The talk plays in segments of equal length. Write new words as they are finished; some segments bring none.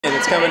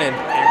It's coming in. Are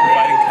you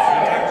providing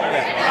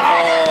commentary? Yeah.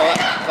 Oh,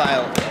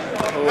 file.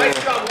 Oh, nice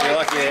job, you're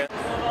lucky.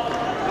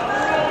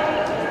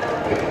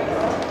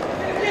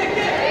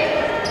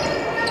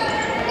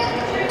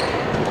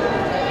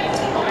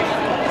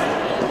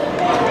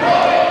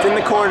 It's in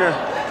the corner.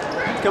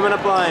 Coming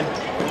up line.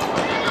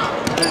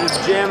 They're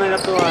just jamming it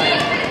up the line.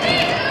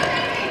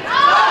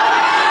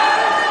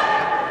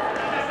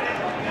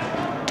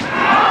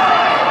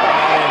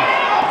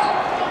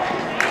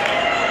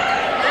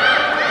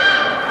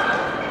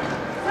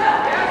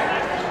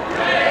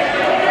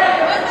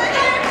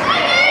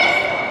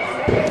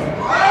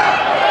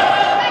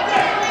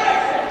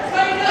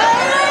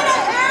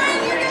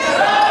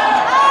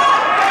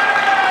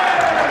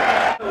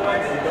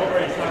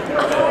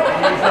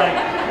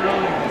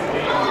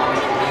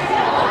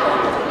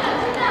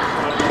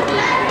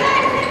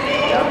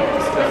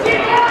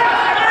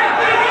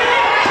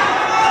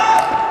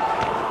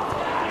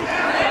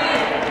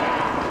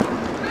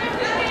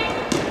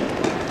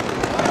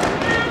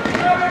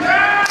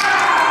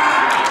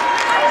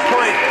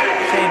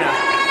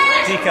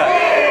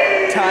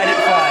 DKUT, tied at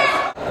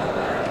 5.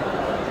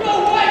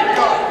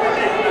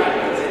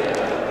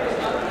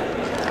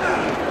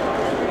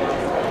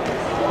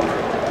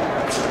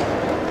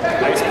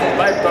 Nice pull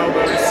by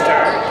Bobo to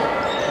start.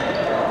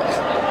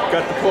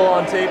 Got the pull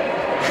on tape.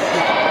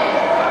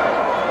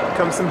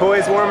 Come some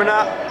boys warming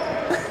up.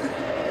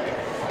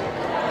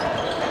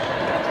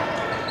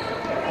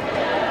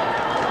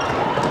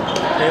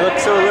 They look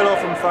so little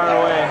from far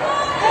away.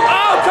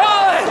 Oh,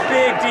 Colin!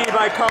 Big D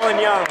by Colin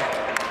Young.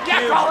 Yeah,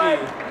 Huge Colin!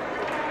 D.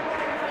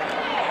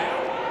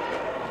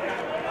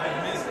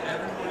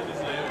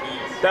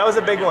 That was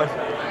a big one.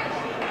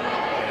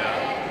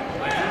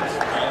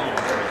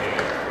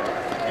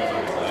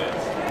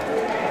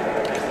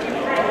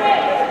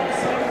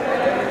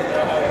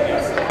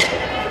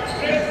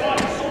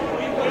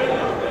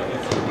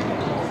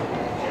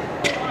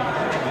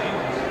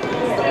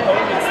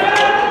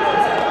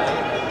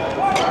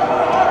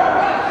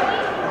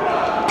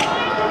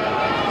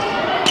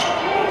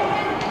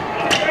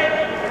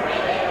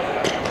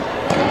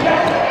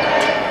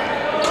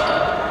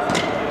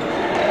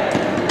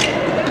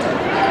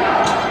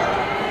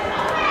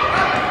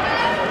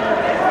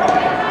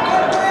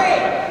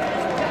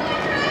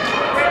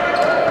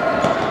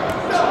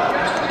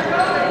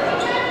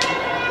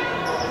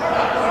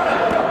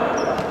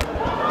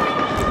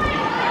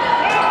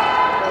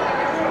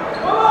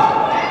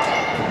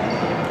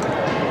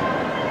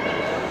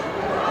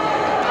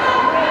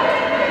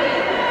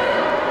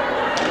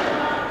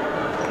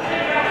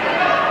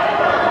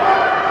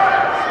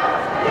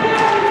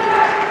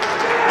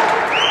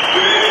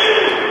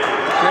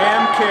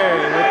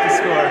 With the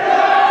score.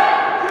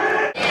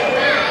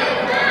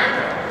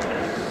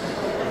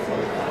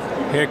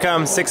 Here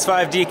comes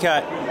 6'5"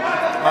 DKUT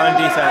on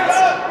defense.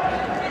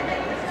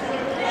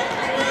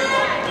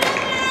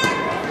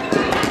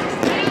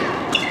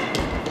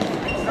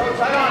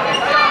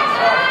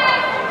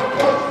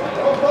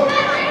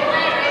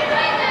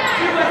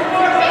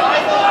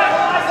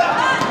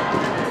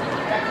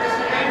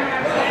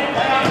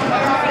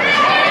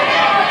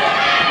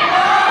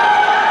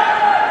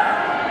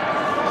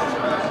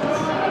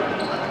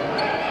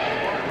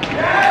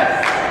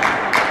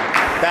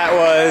 That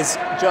was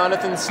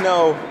Jonathan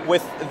Snow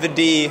with the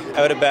D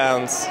out of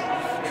bounds.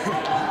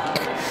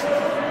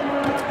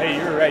 Hey,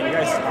 you were right. You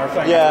guys are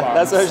playing. Yeah,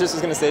 that's what I was just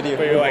going to say to you.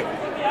 But you're like,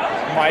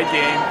 my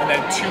game, and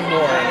then 2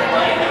 more, and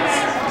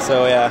then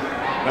So yeah,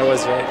 I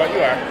was right. But you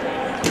are.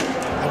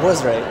 I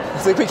was right.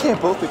 It's like we can't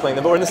both be playing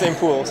them, but we're in the same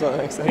pool, so that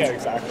makes sense. Yeah,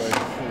 exactly.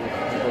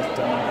 We're both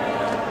done.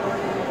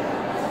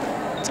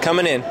 It's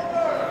coming in.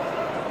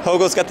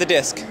 Hogel's got the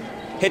disc.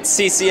 Hits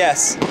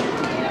CCS.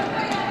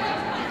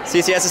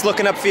 CCS is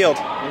looking upfield.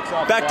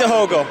 Back to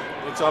Hogel.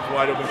 Looks off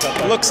wide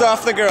open. Looks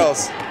off the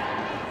girls.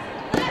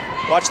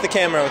 Watch the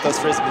camera with those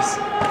frisbees.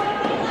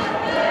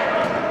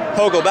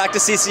 Hogel back to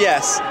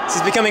CCS. This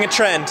is becoming a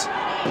trend.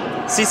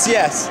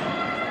 CCS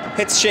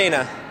hits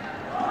Shayna.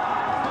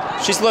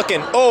 She's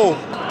looking. Oh!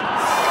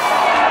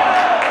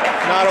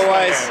 Not a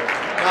wise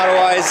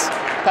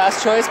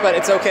pass choice, but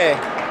it's okay.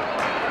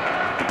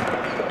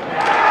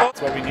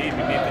 That's what we need.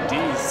 We need the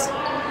D's.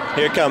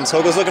 Here it comes.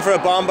 Hogel's looking for a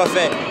bomb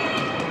buffet.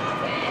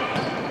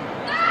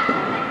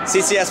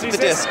 CCS with the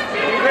disc.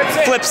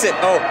 Flips it.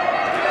 Oh,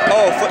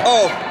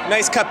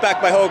 nice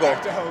cutback by Hogel.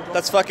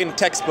 That's fucking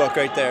textbook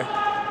right there.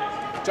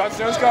 Jon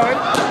Snow's going.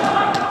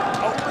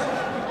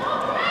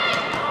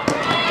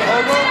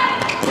 Hogel.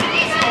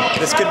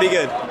 This could be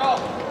good.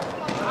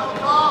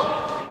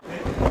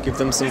 Give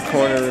them some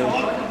corner room.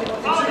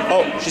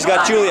 Oh, she's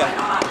got Julia.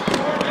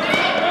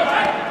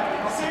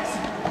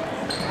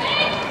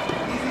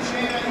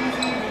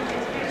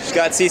 She's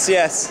got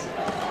CCS.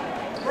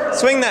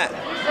 Swing that.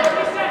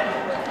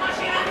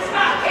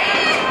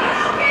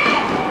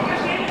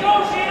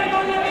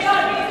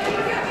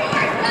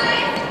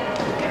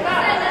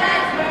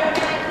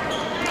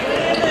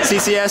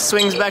 CCS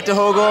swings back to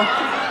Hogel.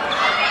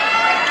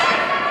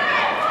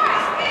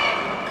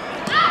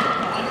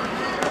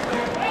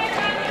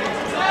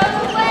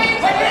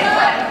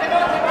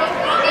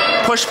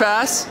 push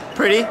pass.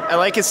 Pretty. I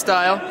like his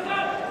style.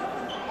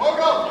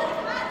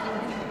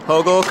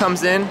 Hogel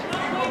comes in.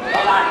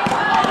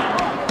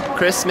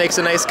 Chris makes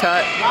a nice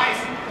cut.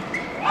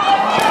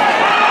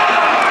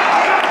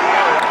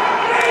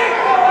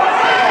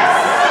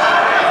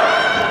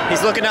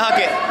 He's looking to huck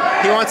it.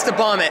 He wants to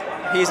bomb it.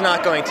 He's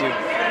not going to.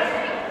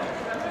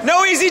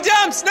 No easy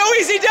dumps! No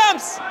easy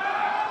dumps!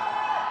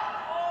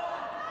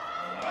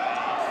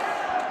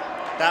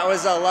 That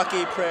was a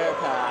lucky prayer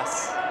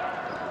pass.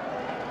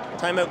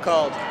 Timeout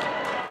called.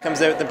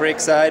 Comes out the break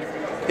side.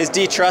 His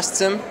D trusts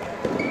him.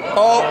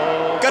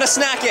 Oh, gotta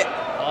snack it.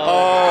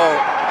 Oh.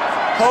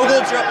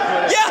 Hogel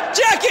yeah,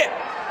 jack it!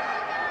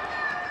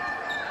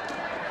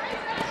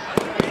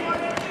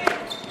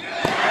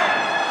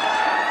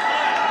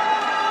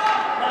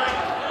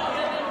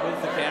 What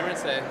does the camera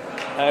say?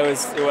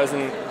 It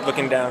wasn't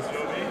looking down.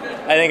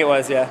 I think it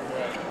was, yeah.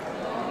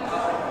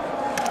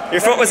 Your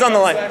foot was on the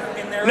line.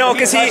 No,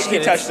 because he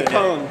touched it.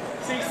 Yeah.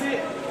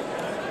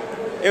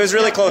 It was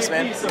really close,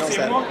 man. It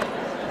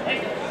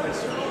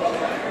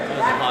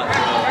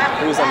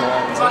was on the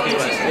line.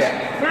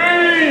 Yeah.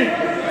 3,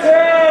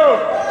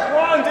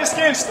 2, 1,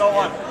 distance. Still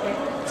 1, 2.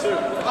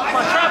 Come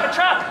on, trap it,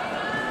 trap.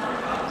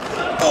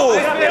 Oh!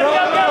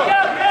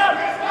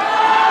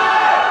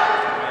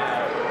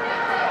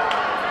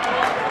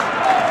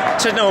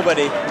 To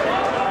nobody.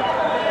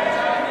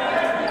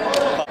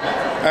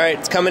 All right,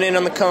 it's coming in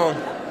on the cone.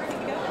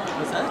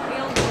 What's that?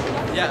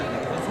 Yeah,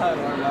 that's how it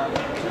warmed up.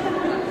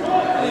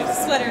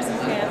 Sweaters and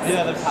pants.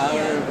 Yeah, the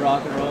power of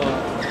rock and roll.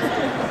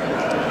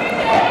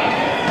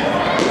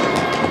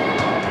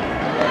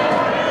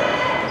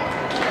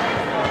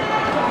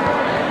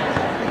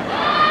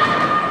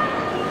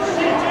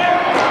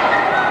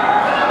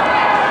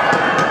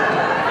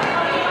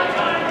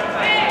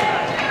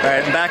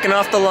 Alright, backing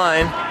off the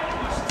line.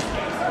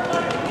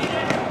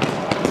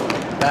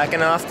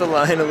 Backing off the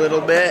line a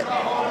little bit.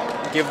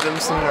 Give them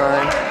some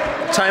line.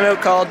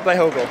 Timeout called by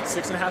Hogel.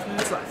 6.5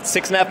 minutes left.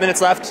 6.5 minutes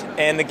left,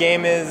 and the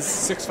game is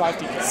 6-5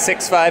 DKUT.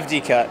 6-5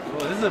 DKUT. Well,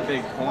 this is a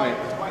big point.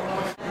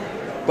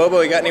 Bobo,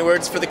 you got any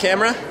words for the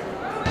camera?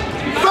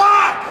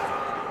 Fuck!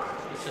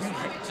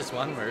 It's just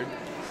one word.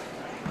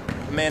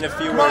 A man of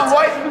few Come on, words.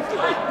 White!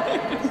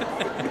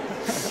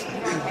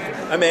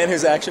 A man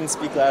whose actions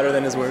speak louder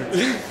than his words.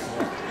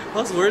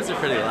 Those words are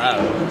pretty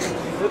loud.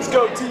 Let's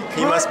go, DKUT.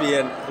 He must be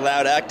a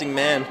loud acting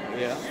man.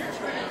 Yeah.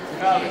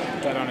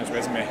 That on his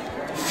resume.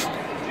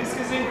 This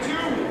is in 2,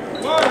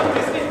 1,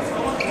 distance.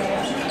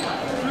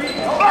 3,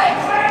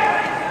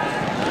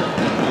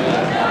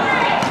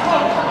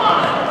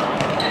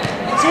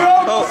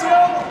 Oh.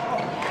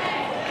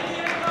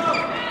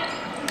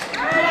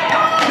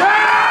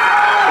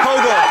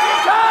 Hogel.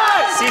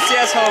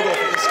 CCS Hogel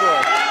for the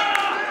score.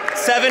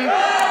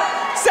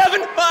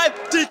 7-5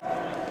 D.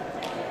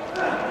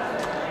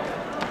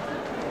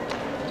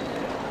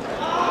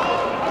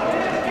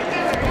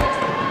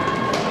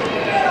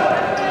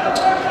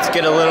 Let's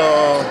get a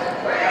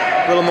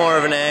little more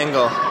of an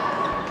angle.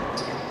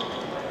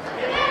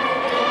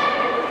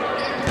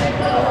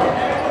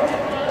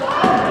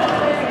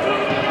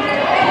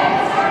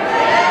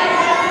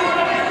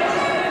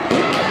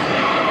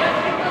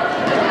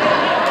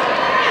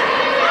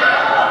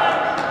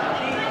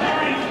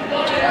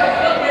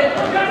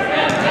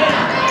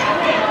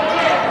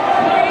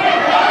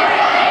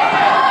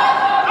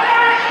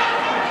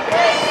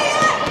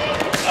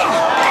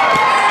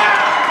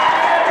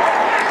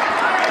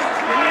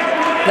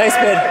 Nice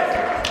bid.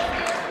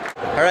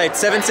 All right,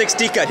 7-6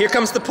 DKUT. Here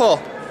comes the pull.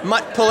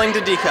 MUTT pulling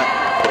to DKUT.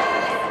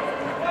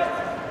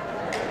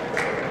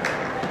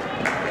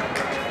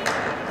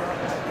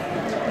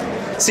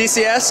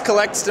 CCS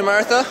collects to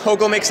Martha.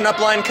 Hogel makes an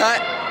upline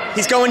cut.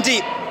 He's going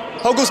deep.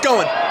 Hogel's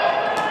going.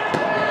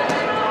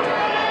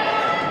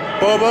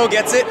 Bobo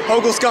gets it.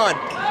 Hogel's gone.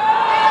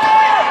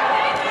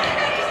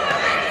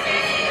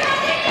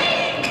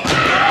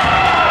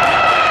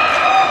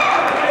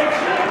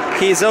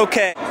 He's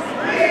okay.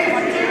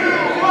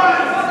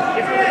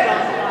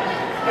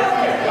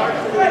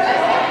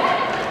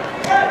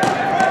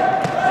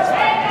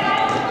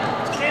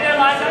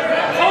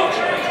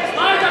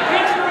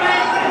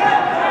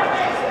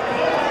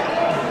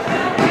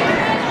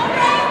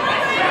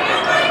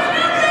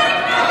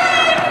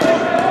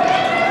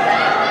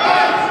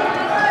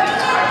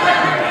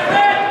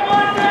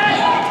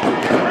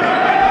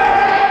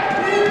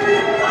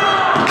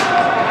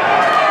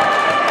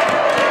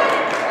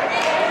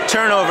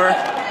 Turnover.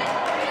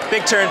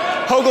 Big turn.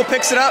 Hogel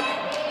picks it up.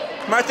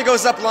 Martha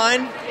goes up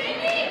line.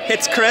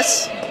 Hits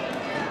Chris.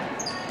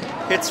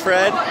 Hits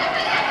Fred.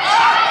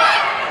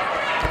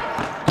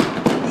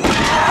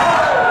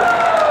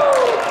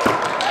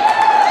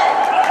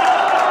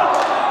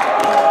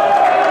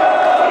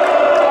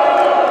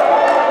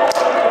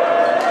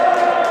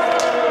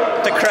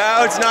 The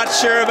crowd's not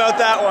sure about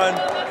that one.